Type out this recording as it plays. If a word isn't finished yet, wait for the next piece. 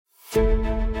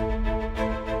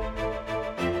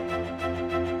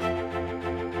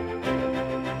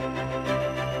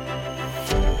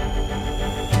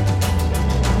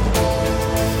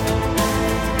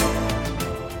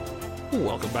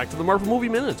the Marvel Movie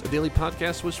Minute, a daily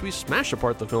podcast which we smash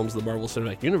apart the films of the Marvel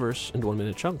Cinematic Universe into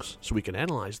 1-minute chunks so we can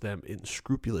analyze them in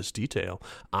scrupulous detail.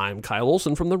 I'm Kyle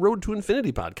Olson from the Road to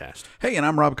Infinity podcast. Hey, and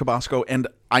I'm Rob Cabasco, and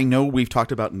I know we've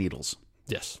talked about needles.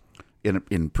 Yes.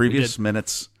 In previous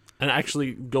minutes. And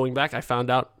actually, going back, I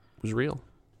found out it was real.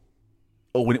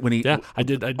 Oh, when he... Yeah, I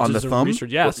did on the some thumb?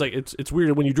 research. Yeah, it's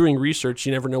weird. When you're doing research,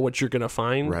 you never know what you're going to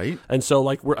find. Right. And so,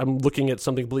 I'm looking at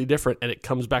something completely different, and it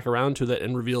comes back around to that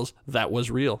and reveals that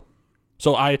was real.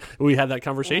 So we had that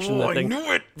conversation. That thing. I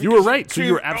knew it! You were right. So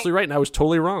you were absolutely right, and I was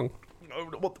totally wrong.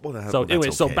 So anyway, okay.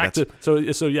 so back to so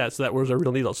that was a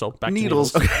real needle. So back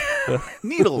needles. to needles. Okay.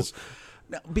 Needles.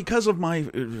 Now, because of my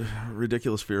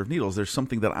ridiculous fear of needles, there's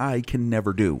something that I can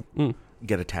never do.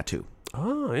 Get a tattoo.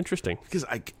 Oh, interesting. Because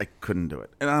I couldn't do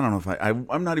it. And I don't know if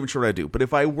I'm not even sure what I do. But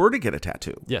if I were to get a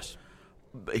tattoo, yes,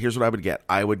 here's what I would get.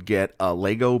 I would get a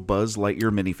Lego Buzz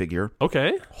Lightyear minifigure.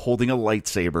 Okay. Holding a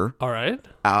lightsaber. All right.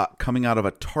 Coming out of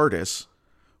a TARDIS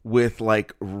with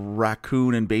like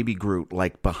Raccoon and Baby Groot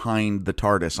like behind the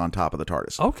TARDIS on top of the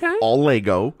TARDIS. Okay. All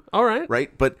Lego. All right.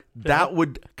 Right? But that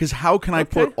would... Because how can I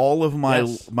put all of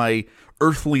my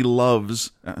earthly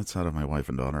loves outside of my wife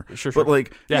and daughter? Sure. But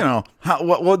you know,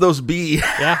 what would those be?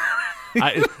 Yeah.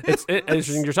 It's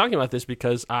interesting you're talking about this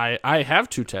because I have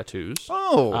two tattoos.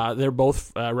 Oh. They're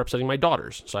both representing my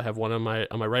daughters. So I have one on my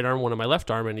right arm, one on my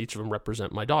left arm, and each of them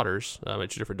represent my daughters, my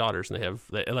two different daughters. And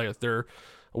they're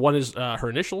one is her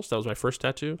initials. That was my first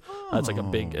tattoo. It's like a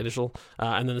big initial.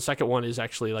 And then the second one is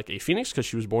actually like a phoenix because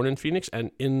she was born in Phoenix,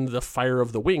 and in the fire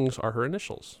of the wings are her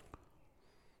initials.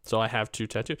 So I have two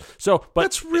tattoos. But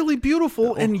that's really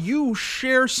beautiful, and you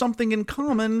share something in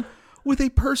common with a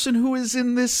person who is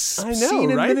in this scene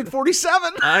in minute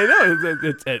 47. I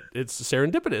know it's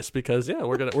serendipitous because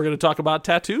we're gonna talk about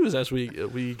tattoos as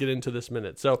we get into this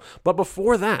minute. So, but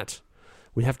before that,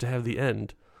 we have to have the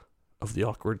end of the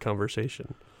awkward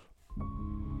conversation.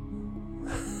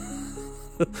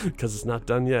 Because it's not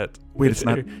done yet. Wait, it's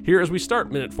not... Here as we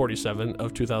start minute 47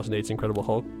 of 2008's Incredible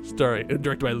Hulk,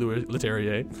 directed by Louis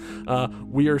Leterrier,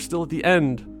 we are still at the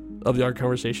end of the awkward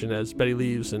conversation as Betty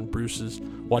leaves and Bruce is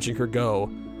watching her go,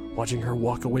 watching her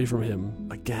walk away from him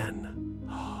again.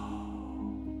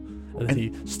 And then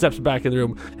he steps back in the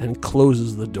room and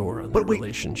closes the door on the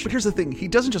relationship. But here's the thing. He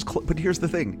doesn't just... but here's the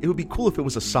thing. It would be cool if it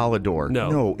was a solid door.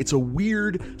 No, it's a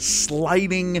weird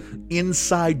sliding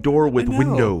inside door with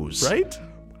windows. Right?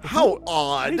 How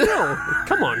odd. I know.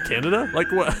 Come on, Canada.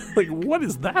 What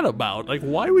is that about?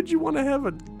 Why would you want to have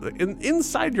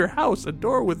inside your house a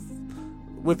door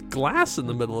with glass in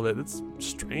the middle of it? It's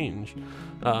strange.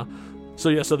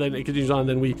 So then it continues on.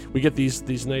 Then we get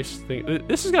these nice things.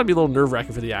 This has got to be a little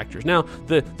nerve-wracking for the actors. Now,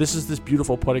 this is this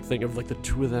beautiful poetic thing of the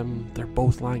two of them. They're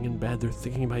both lying in bed. They're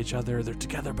thinking about each other. They're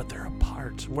together, but they're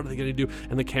apart. What are they going to do?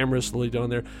 And the camera's slowly down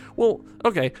there. Well,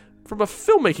 okay. From a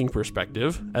filmmaking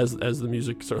perspective, as the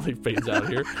music sort of fades out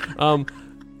here,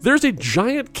 there's a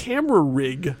giant camera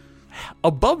rig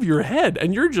above your head,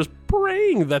 and you're just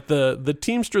praying that the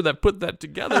teamster that put that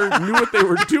together knew what they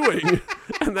were doing,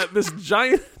 and that this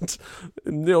giant,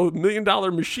 $1 million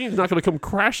machine is not going to come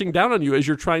crashing down on you as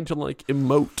you're trying to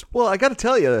emote. Well, I got to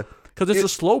tell you. Because it's a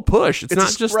slow push. It's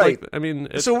not just right.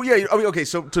 Okay,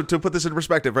 so to put this in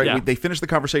perspective, right? Yeah. They finish the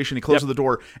conversation, he closes the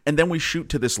door, and then we shoot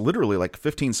to this literally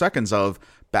 15 seconds of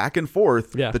back and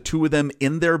forth, the two of them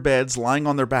in their beds, lying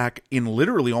on their back in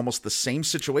literally almost the same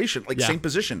situation, same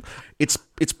position. It's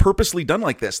purposely done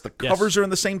like this. The covers are in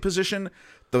the same position.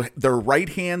 Their right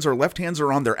hands or left hands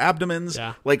are on their abdomens,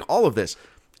 all of this.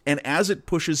 And as it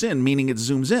pushes in, meaning it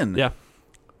zooms in,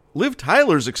 Liv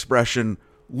Tyler's expression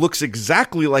looks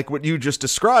exactly like what you just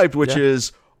described, which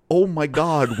is, oh my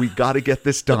God, we've got to get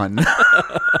this done.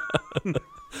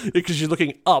 Because she's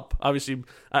looking up. Obviously,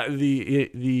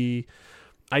 the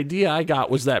idea I got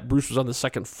was that Bruce was on the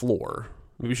second floor.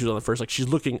 Maybe she was on the first. She's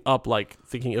looking up,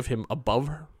 thinking of him above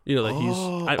her. That he's...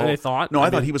 I thought... No, I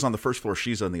thought he was on the first floor.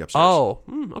 She's on the upstairs. Oh,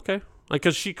 okay.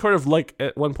 Because she kind of,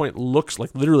 at one point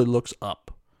literally looks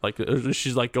up.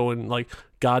 She's going,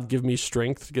 God, give me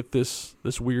strength to get this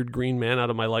weird green man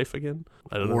out of my life again.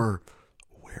 I don't know. Or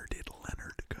where did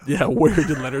Leonard go? Yeah, where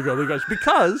did Leonard go?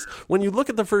 Because when you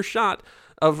look at the first shot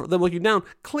of them looking down,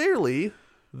 clearly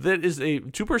that is a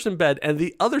two-person bed, and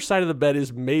the other side of the bed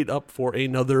is made up for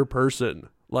another person.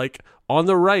 On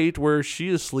the right, where she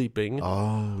is sleeping,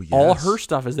 all her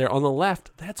stuff is there. On the left,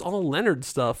 that's all Leonard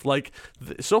stuff.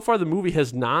 So far, the movie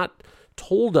has not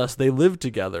told us they live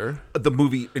together. The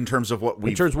movie, in terms of what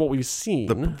we've seen,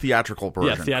 the theatrical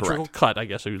version, yeah, theatrical correct. cut, I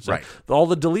guess I would say. Right. All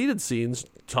the deleted scenes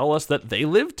tell us that they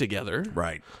live together,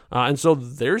 right? And so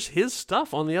there's his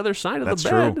stuff on the other side of the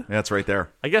bed. That's true. That's right there.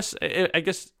 I guess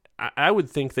I would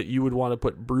think that you would want to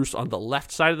put Bruce on the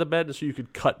left side of the bed so you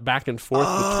could cut back and forth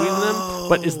between them.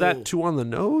 But is that too on the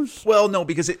nose? Well, no,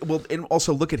 because and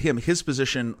also look at him. His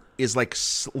position is like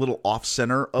a little off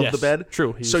center of the bed.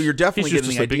 True. So you're definitely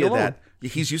getting the idea that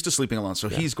he's used to sleeping alone. So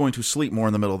he's going to sleep more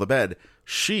in the middle of the bed.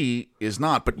 She is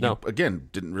not. But you, again,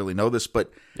 didn't really know this.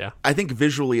 But I think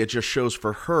visually it just shows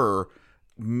for her,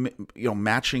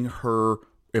 matching her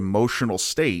emotional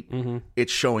state,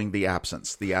 it's showing the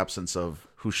absence of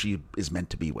who she is meant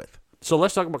to be with. So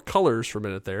let's talk about colors for a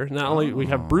minute there. Not only we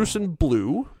have Bruce in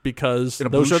blue, because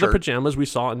those are the pajamas we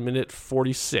saw in minute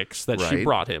 46 that she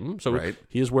brought him. So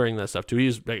he is wearing that stuff too.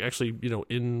 He's actually,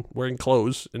 in wearing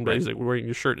clothes in bed. He's like wearing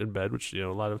a shirt in bed, which,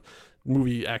 a lot of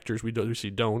movie actors we see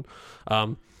don't.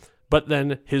 But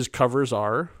then his covers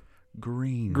are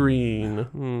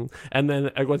green. And then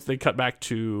once they cut back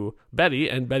to Betty,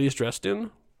 and Betty's dressed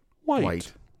in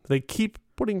white. They keep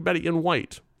putting Betty in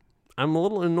white. I'm a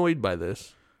little annoyed by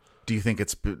this. Do you think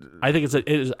it's... I think it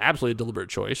is absolutely a deliberate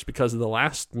choice, because in the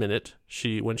last minute,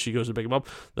 when she goes to pick him up,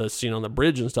 the scene on the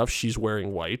bridge and stuff, she's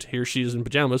wearing white. Here she is in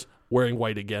pajamas, wearing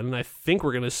white again. And I think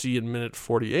we're going to see in minute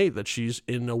 48 that she's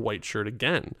in a white shirt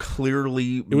again.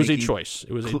 Clearly... It was a choice.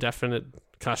 It was a definite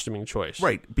costuming choice.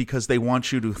 Right, because they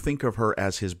want you to think of her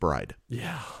as his bride.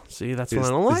 Yeah, see, that's what I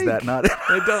don't like. Is that not...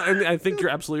 I think you're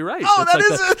absolutely right. Oh, that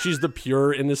is it! She's the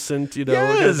pure, innocent, kind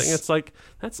of thing. It's like,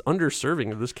 that's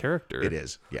underserving of this character. It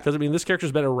is, yeah. Because, this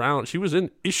character's been around. She was in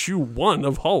issue 1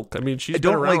 of Hulk. She's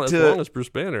been around as long as Bruce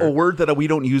Banner. A word that we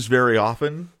don't use very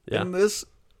often in this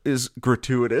is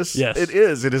gratuitous. Yes. It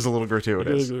is. It is a little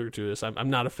gratuitous. It is a little gratuitous. I'm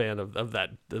not a fan of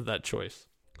that choice.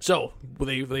 So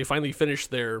they finally finish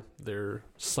their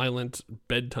silent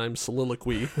bedtime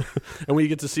soliloquy, and we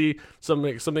get to see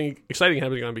something exciting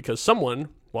happening on, because someone,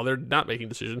 while they're not making a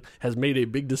decision, has made a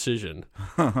big decision.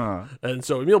 And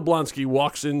so Emil Blonsky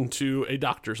walks into a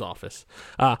doctor's office.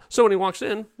 So when he walks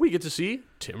in, we get to see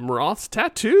Tim Roth's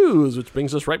tattoos, which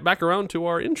brings us right back around to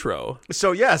our intro.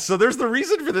 So so there's the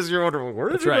reason for this. You're wondering, where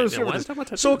did you go?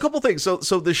 So a couple things. So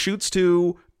the shoots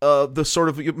to the sort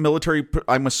of military,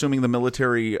 I'm assuming the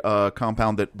military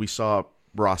compound that we saw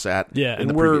Ross at. Yeah,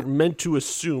 and we're meant to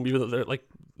assume, even though they're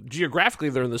geographically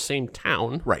they're in the same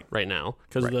town right now,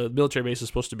 because the military base is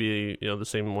supposed to be the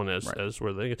same one as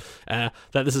where they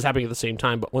that this is happening at the same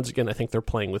time. But once again, I think they're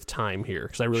playing with time here,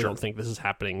 because I really don't think this is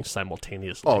happening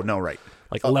simultaneously. Oh no, right.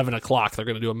 11 o'clock, they're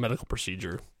going to do a medical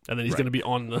procedure, and then he's going to be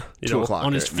on the 2 o'clock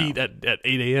on his feet at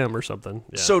 8 a.m. or something.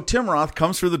 Yeah. So Tim Roth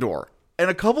comes through the door, and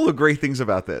a couple of great things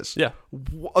about this. Yeah.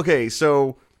 Okay,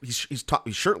 so he's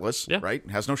shirtless, right?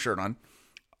 Has no shirt on.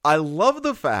 I love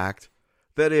the fact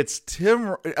that it's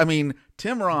Tim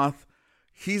Roth.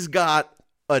 He's got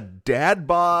a dad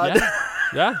bod.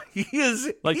 Yeah. he is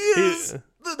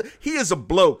a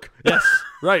bloke. Yes.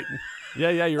 Right.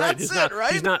 Yeah, you're right. That's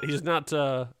right? He's not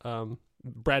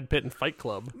Brad Pitt in Fight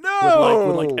Club.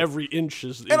 No. With every inch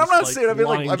is. And I'm not saying. In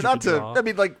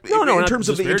terms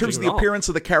of the appearance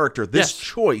of the character, this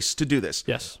choice to do this.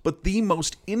 Yes. But the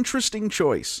most interesting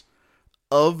choice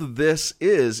of this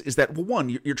is that, well, one,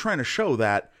 you're trying to show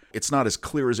that it's not as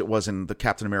clear as it was in the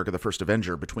Captain America: The First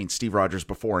Avenger between Steve Rogers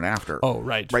before and after. Oh,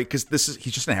 right. Right, because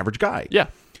he's just an average guy. Yeah.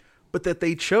 But that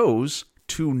they chose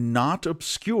to not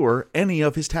obscure any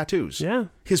of his tattoos. Yeah.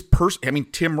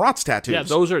 Tim Roth's tattoos. Yeah,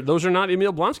 those are not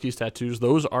Emil Blonsky's tattoos.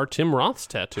 Those are Tim Roth's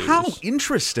tattoos. How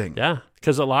interesting. Yeah,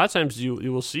 because a lot of times you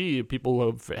will see people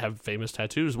who have famous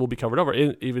tattoos will be covered over,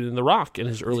 even in The Rock in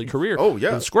his early career. Oh,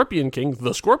 yeah. The Scorpion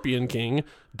King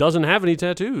doesn't have any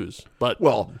tattoos. But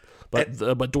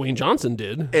Dwayne Johnson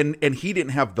did. And he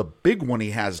didn't have the big one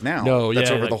he has now. No, that's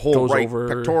over the whole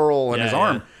pectoral and his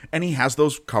arm. Yeah. And he has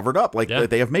those covered up,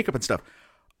 they have makeup and stuff.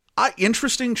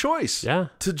 Interesting choice. Yeah.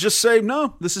 To just say,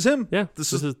 no, this is him. Yeah.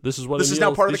 This is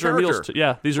now part of the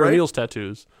character. These are Emil's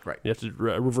tattoos. Right. You have to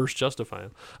reverse justify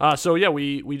them.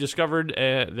 We discovered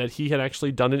that he had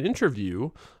actually done an interview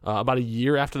about a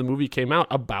year after the movie came out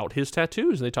about his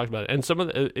tattoos, and they talked about it. And some of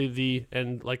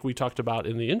and like we talked about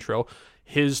in the intro,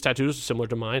 his tattoos, similar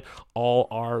to mine, all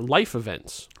are life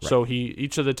events. Right. So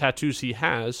each of the tattoos he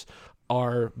has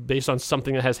are based on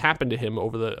something that has happened to him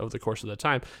over the course of the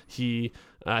time. He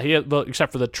had,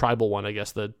 except for the tribal one, I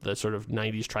guess the sort of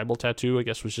 90s tribal tattoo, I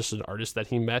guess, was just an artist that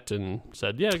he met and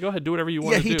said, yeah, go ahead, do whatever you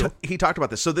want to do. He talked about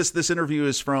this. So this interview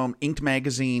is from Inked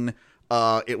Magazine.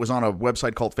 It was on a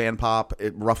website called Fan Pop,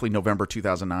 roughly November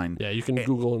 2009. Yeah, you can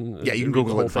Google you can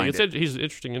Google it and find it. He's an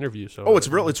interesting interview. So it's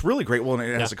really great. Well, and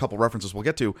it has a couple references we'll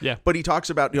get to. Yeah. But he talks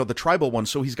about the tribal one.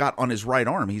 So he's got on his right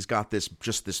arm, he's got this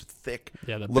thick,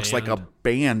 looks like a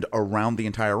band around the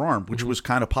entire arm, which was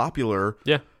kind of popular.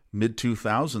 Yeah.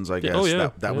 mid-2000s, I guess. Oh,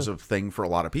 yeah. That was a thing for a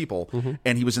lot of people.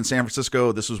 And he was in San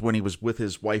Francisco. This was when he was with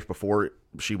his wife before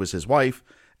she was his wife.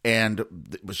 And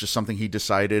it was just something he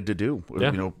decided to do,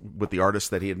 with the artist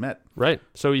that he had met. Right.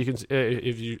 So you can,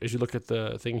 as you look at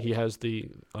the thing, he has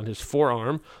on his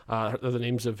forearm, the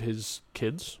names of his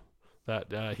kids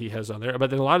that he has on there.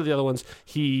 But then a lot of the other ones,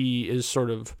 he is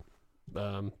sort of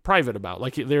private about.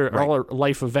 Like they're all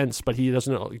life events, but he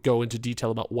doesn't go into detail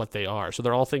about what they are. So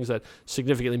they're all things that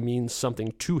significantly mean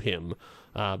something to him.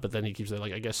 But then he keeps it,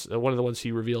 like, I guess one of the ones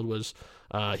he revealed was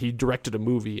he directed a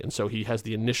movie, and so he has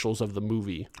the initials of the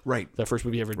movie. Right. The first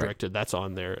movie he ever directed, that's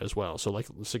on there as well. So, like,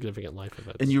 significant life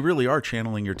events. And you really are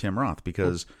channeling your Tim Roth,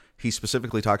 because he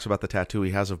specifically talks about the tattoo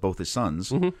he has of both his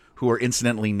sons, who are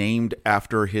incidentally named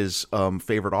after his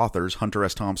favorite authors, Hunter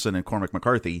S. Thompson and Cormac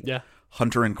McCarthy. Yeah.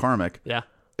 Hunter and Cormac. Yeah.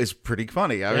 Is pretty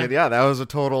funny. I mean, that was a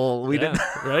total. We didn't.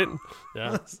 Right.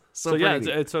 Yeah. so yeah,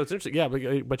 it's interesting. Yeah,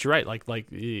 but you're right. Like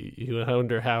you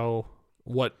wonder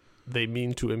what they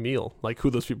mean to Emil, like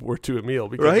who those people were to Emil,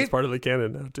 because it's part of the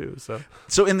canon now too.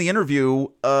 So in the interview,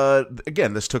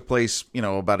 again, this took place,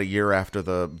 about a year after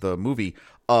the movie.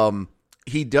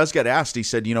 He does get asked. He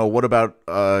said, what about,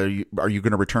 are you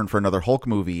going to return for another Hulk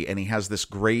movie? And he has this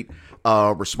great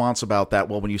response about that.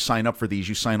 Well, when you sign up for these,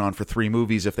 you sign on for 3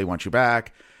 movies if they want you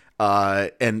back.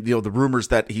 And the rumors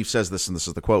that he says this, and this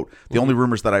is the quote, the only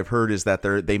rumors that I've heard is that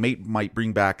they might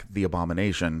bring back the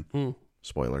Abomination.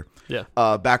 Spoiler. Yeah.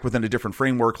 Back within a different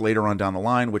framework later on down the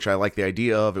line, which I like the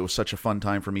idea of. It was such a fun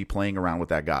time for me playing around with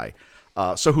that guy.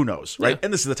 So who knows, right?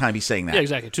 And this is the time he's saying that. Yeah,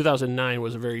 exactly. 2009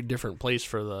 was a very different place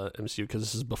for the MCU because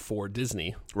this is before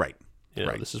Disney. Right.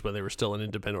 This is when they were still an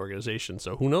independent organization.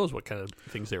 So who knows what kind of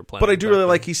things they were planning. But I do really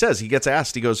like, he says, he gets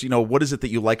asked, he goes, what is it that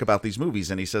you like about these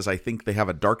movies? And he says, I think they have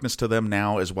a darkness to them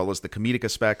now, as well as the comedic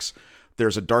aspects.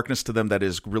 There's a darkness to them that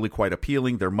is really quite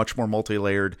appealing. They're much more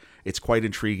multi-layered. It's quite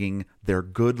intriguing. They're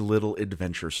good little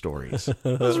adventure stories.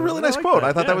 That was a really nice quote.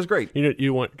 I thought that was great.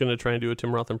 You weren't going to try and do a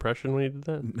Tim Roth impression when you did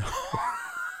that?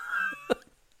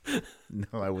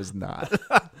 No, I was not.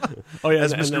 Oh yeah,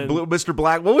 as Mr. Blue, Mr.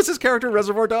 Black. What was his character in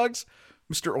Reservoir Dogs?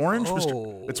 Mr. Orange.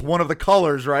 It's one of the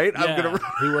colors, right? Yeah.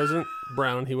 He wasn't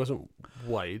brown. He wasn't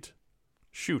white.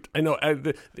 Shoot, I know.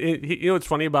 What's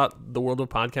funny about the world of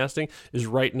podcasting is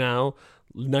right now,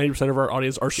 90% of our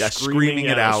audience are screaming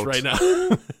it out right now.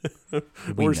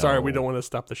 We're sorry, we don't want to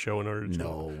stop the show in order to.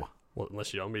 No. Well,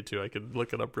 unless you want me to, I could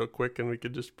look it up real quick and we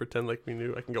could just pretend like we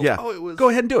knew. I can go. Yeah. Oh, it was. Go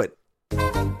ahead and do it.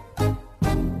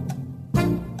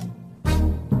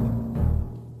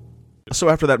 So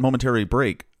after that momentary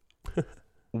break,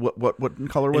 what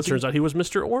color was he? It turns out he was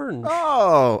Mr. Orange.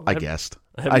 Oh, I guessed.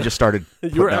 I just started.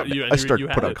 Put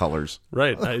out colors.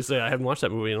 Right. I haven't watched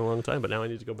that movie in a long time, but now I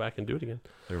need to go back and do it again.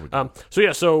 There we go.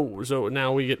 So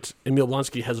now we get Emil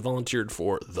Blonsky has volunteered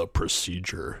for The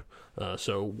Procedure.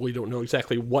 So we don't know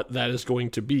exactly what that is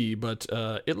going to be, but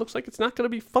it looks like it's not going to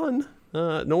be fun.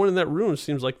 No one in that room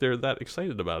seems like they're that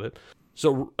excited about it.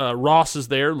 So Ross is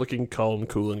there looking calm,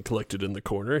 cool, and collected in the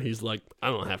corner. He's like, I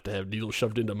don't have to have needles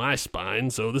shoved into my spine,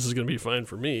 so this is going to be fine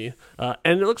for me.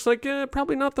 And it looks like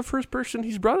probably not the first person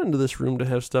he's brought into this room to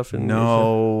have stuff in.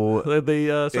 No. They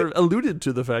sort of alluded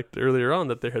to the fact earlier on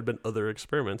that there had been other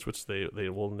experiments, which they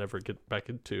will never get back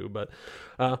into. But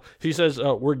he says,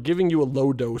 we're giving you a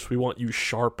low dose. We want you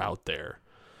sharp out there.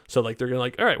 So, like, they're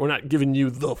going to all right, we're not giving you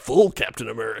the full Captain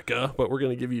America, but we're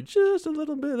going to give you just a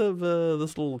little bit of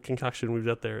this little concoction we've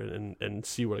got there and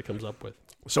see what it comes up with.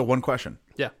 So, one question.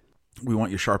 Yeah. We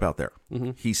want you sharp out there.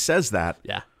 Mm-hmm. He says that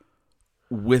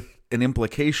with an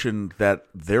implication that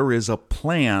there is a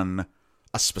plan,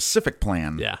 a specific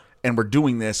plan. Yeah. And we're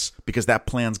doing this because that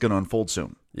plan's going to unfold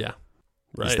soon. Yeah.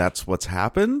 Right. Is that what's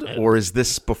happened? Or is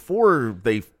this before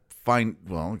they find,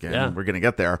 well, again, we're going to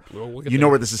get there. We'll get there. Know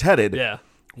where this is headed. Yeah.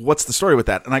 What's the story with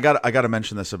that? And I got to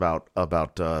mention this about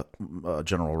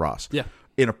General Ross. Yeah.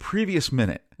 In a previous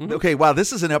minute. Mm-hmm. Okay, wow,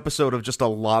 this is an episode of just a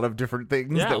lot of different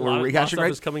things that we're rehashing. Right,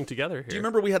 is coming together here. Do you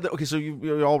remember we had so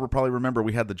you all probably remember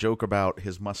we had the joke about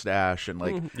his mustache and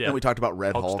and we talked about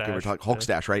Red Hulk and we talked Hulk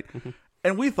stash, right? Mm-hmm.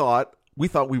 And we thought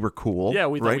we were cool. Yeah,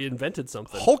 we thought we invented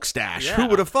something. Hulk stash. Yeah. Who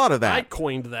would have thought of that? I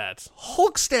coined that.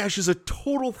 Hulk stash is a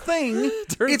total thing.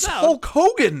 It's out. Hulk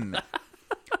Hogan.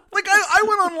 Like, I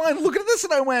went online, look at this,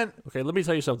 and I went... Okay, let me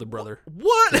tell you something, brother.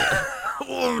 What?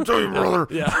 Let me tell you, brother.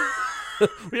 Yeah.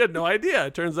 We had no idea.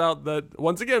 It turns out that,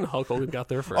 once again, Hulk Hogan got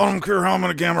there first. I don't care how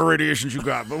many gamma radiations you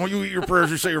got, but when you eat your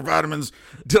prayers, you say your vitamins.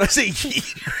 Did I say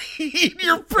eat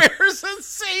your prayers and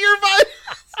say your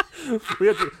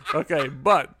vitamins? Okay,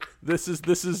 but this is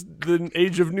the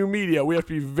age of new media. We have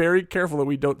to be very careful that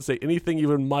we don't say anything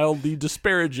even mildly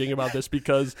disparaging about this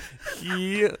because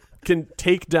he can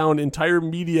take down entire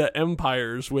media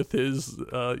empires with his,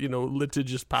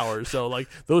 litigious powers. So, like,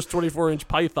 those 24-inch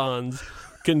pythons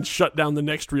can shut down the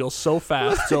next reel so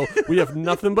fast. So we have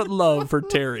nothing but love for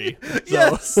Terry. So,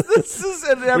 yes, this is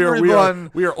an everyone.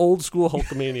 We are old school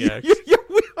Hulkamaniacs. Yeah,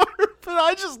 we are. But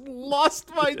I just lost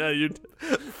my. Yeah, you did.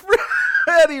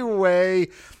 Anyway,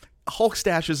 Hulk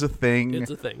Stash is a thing.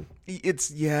 It's a thing.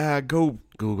 Go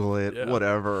Google it. Yeah.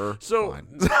 Whatever. So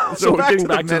getting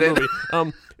back to the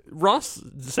movie. Ross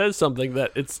says something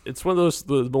that it's one of those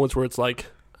moments where it's like,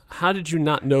 how did you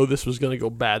not know this was going to go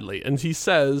badly? And he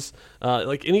says,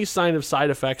 like, any sign of side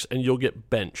effects and you'll get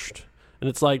benched. And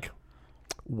it's like,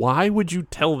 why would you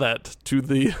tell that to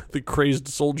the crazed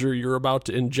soldier you're about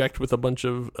to inject with a bunch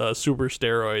of super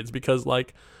steroids? Because,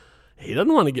 like, he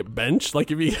doesn't want to get benched.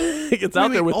 Like, if he gets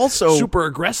out there with also super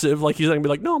aggressive, like, he's not going to be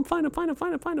like, no, I'm fine.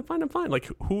 Like,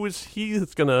 who is he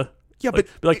that's going to... Yeah, be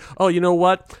like, oh, you know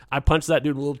what? I punched that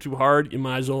dude a little too hard. You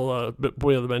might as well put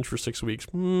me on the bench for 6 weeks.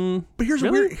 But here's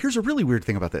a really weird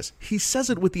thing about this. He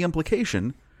says it with the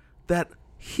implication that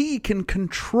he can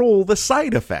control the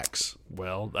side effects.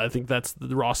 Well, I think that's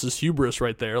Ross's hubris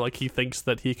right there. Like, he thinks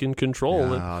that he can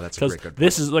control it. That's a great good point.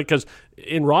 This is like, because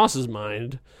in Ross's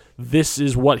mind, this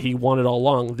is what he wanted all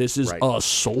along. This is a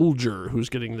soldier who's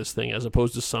getting this thing, as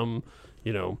opposed to some,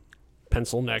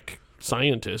 pencil neck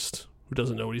scientist who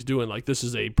doesn't know what he's doing. Like, this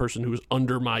is a person who's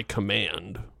under my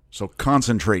command. So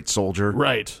concentrate, soldier.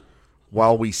 Right.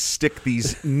 While we stick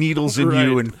these needles in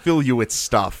you and fill you with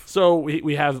stuff. So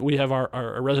we have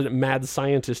our resident mad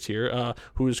scientist here,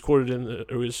 who is quoted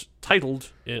who is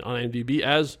titled on IMDb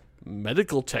as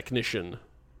medical technician.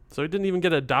 So he didn't even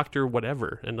get a doctor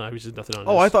whatever, and obviously nothing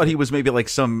on. I thought he was maybe like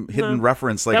some hidden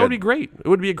reference. Like that would be great. It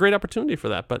would be a great opportunity for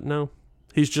that, but no.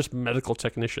 He's just medical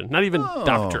technician. Not even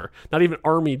doctor. Not even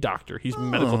army doctor. He's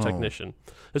medical technician.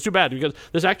 That's too bad, because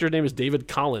this actor's name is David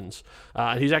Collins.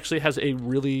 He actually has a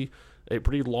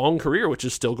pretty long career, which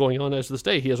is still going on as this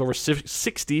day. He has over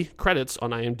 60 credits on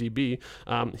IMDb.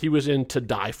 He was in To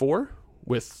Die For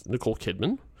with Nicole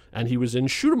Kidman, and he was in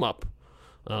Shoot 'Em Up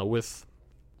with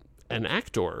an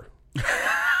actor.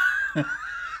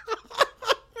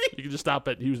 You can just stop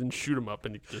it. He was in Shoot 'Em Up,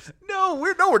 and you can just... No,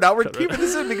 we're not. We're keeping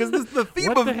this in because this, the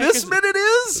theme of this minute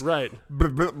is... Right.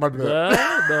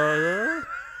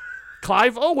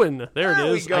 Clive Owen. There it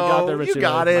is. Go. I got there. You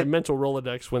got it. My mental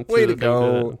Rolodex went through. Way to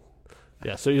go.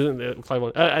 Yeah, so he's in Clive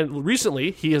Owen. And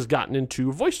recently, he has gotten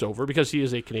into voiceover because he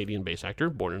is a Canadian-based actor,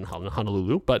 born in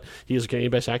Honolulu, but he is a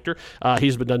Canadian-based actor.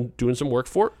 He's been doing some work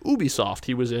for Ubisoft.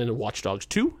 He was in Watch Dogs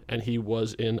 2, and he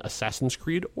was in Assassin's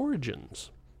Creed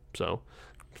Origins. So...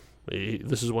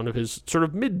 this is one of his sort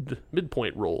of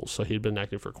midpoint roles, so he'd been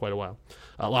acting for quite a while.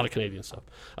 A lot of Canadian stuff.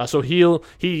 So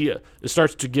he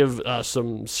starts to give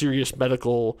some serious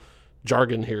medical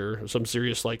jargon here, some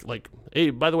serious like, hey,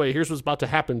 by the way, here's what's about to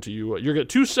happen to you. You're going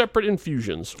to 2 separate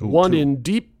infusions, one in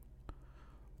deep,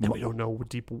 and we don't know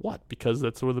deep what, because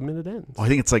that's where the minute ends. I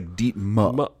think it's like deep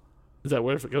Is that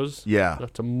where it goes? Yeah.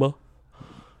 To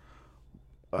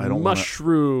I don't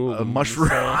mushroom. A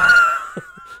mushroom.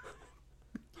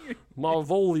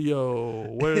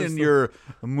 Malvolio. In your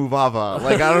Muvava.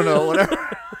 Like, I don't know,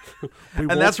 whatever. And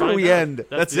that's where we end.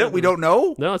 That's it? We don't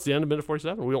know? No, it's the end of minute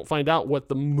 47. We don't find out what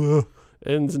the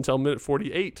ends until minute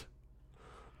 48.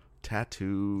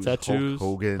 Tattoos.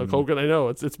 Hulk Hogan. I know.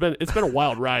 It's been a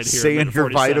wild ride here. Saying your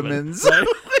vitamins. Right?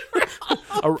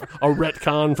 A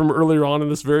retcon from earlier on in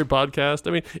this very podcast.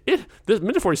 I mean, this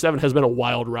minute 47 has been a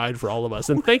wild ride for all of us,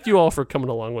 and thank you all for coming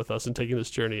along with us and taking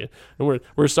this journey. And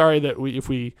we're sorry that if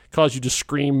we caused you to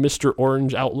scream Mr.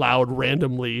 Orange out loud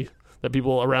randomly, that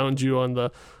people around you on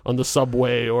the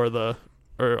subway or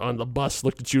on the bus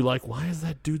looked at you like, why is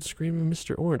that dude screaming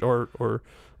Mr. Orange or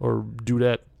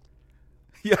dudette?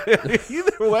 Yeah,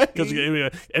 either way. Because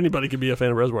anybody can be a fan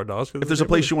of Reservoir Dogs. If there's a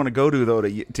place you want to go to, though,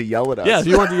 to yell at us. Yeah, if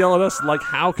you want to yell at us, like,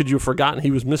 how could you have forgotten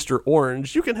he was Mr.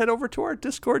 Orange, you can head over to our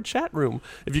Discord chat room.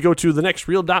 If you go to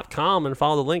thenextreel.com and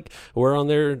follow the link, we're on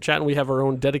there chatting. We have our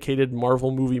own dedicated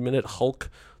Marvel Movie Minute Hulk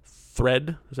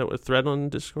thread. Is that what thread on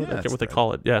Discord? Yeah, I forget what they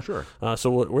call it. Yeah, sure. So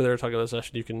we're there talking about the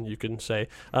session. You can say,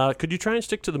 could you try and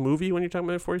stick to the movie when you're talking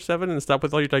about 47 and stop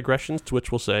with all your digressions? To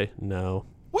which we'll say no.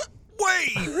 What?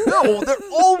 Wait, no, they're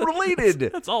all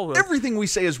related. That's all. Everything we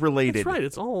say is related. That's right.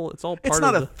 It's all part It's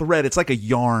not a thread. It's like a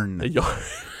yarn. A yarn.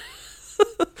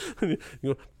 We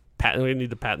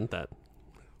need to patent that.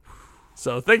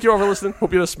 So thank you all for listening.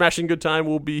 Hope you had a smashing good time.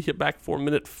 We'll be hit back for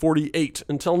minute 48.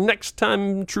 Until next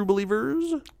time, true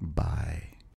believers. Bye.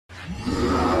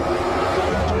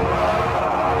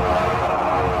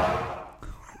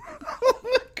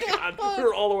 God, we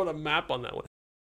were all over the map on that one.